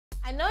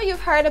I know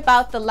you've heard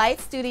about the Light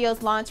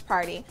Studios launch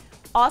party,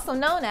 also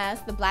known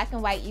as the Black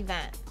and White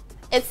event.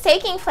 It's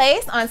taking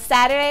place on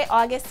Saturday,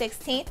 August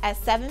 16th at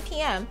 7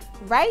 p.m.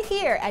 right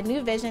here at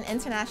New Vision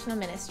International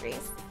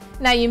Ministries.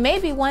 Now you may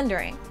be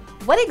wondering,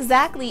 what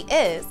exactly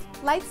is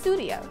Light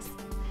Studios?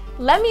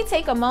 Let me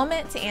take a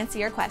moment to answer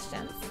your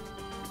questions.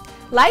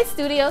 Light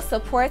Studios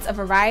supports a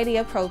variety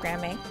of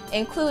programming,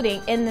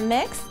 including In the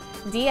Mix,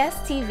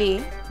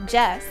 DSTV,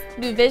 Jess,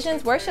 New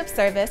Vision's worship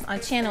service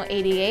on Channel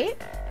 88,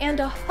 and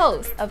a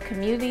host of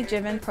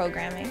community-driven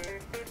programming.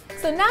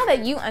 So now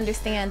that you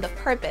understand the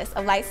purpose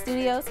of Light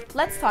Studios,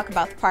 let's talk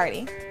about the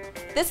party.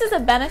 This is a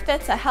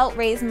benefit to help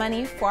raise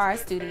money for our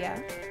studio.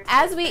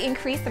 As we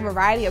increase the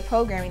variety of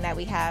programming that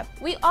we have,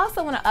 we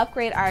also want to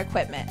upgrade our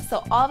equipment,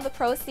 so all of the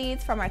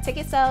proceeds from our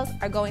ticket sales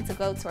are going to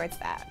go towards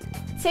that.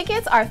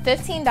 Tickets are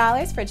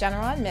 $15 for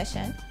general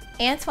admission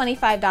and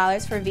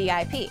 $25 for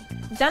VIP.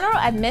 General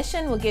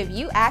admission will give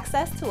you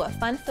access to a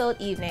fun-filled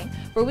evening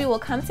where we will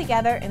come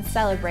together and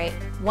celebrate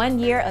 1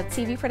 year of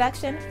TV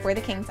production for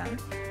the Kingdom.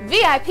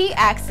 VIP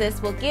access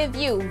will give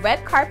you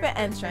red carpet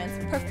entrance,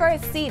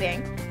 preferred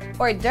seating,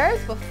 hors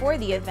d'oeuvres before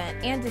the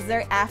event, and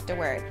dessert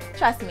afterward.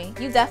 Trust me,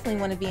 you definitely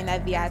want to be in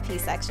that VIP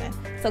section,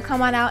 so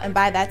come on out and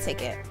buy that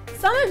ticket.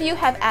 Some of you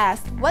have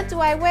asked, what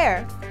do I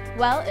wear?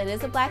 Well, it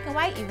is a black and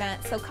white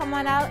event, so come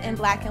on out in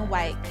black and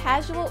white,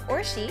 casual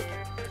or chic.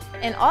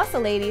 And also,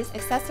 ladies,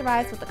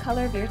 accessorize with the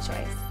color of your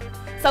choice.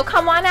 So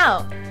come on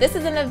out. This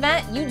is an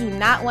event you do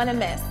not want to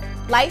miss.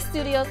 Light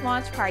Studios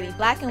Launch Party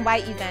Black and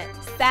White event,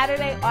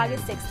 Saturday,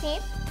 August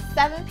 16th,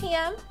 7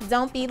 p.m.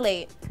 Don't be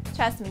late.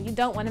 Trust me, you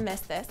don't want to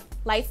miss this.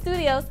 Light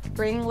Studios,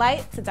 bringing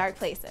light to dark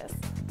places.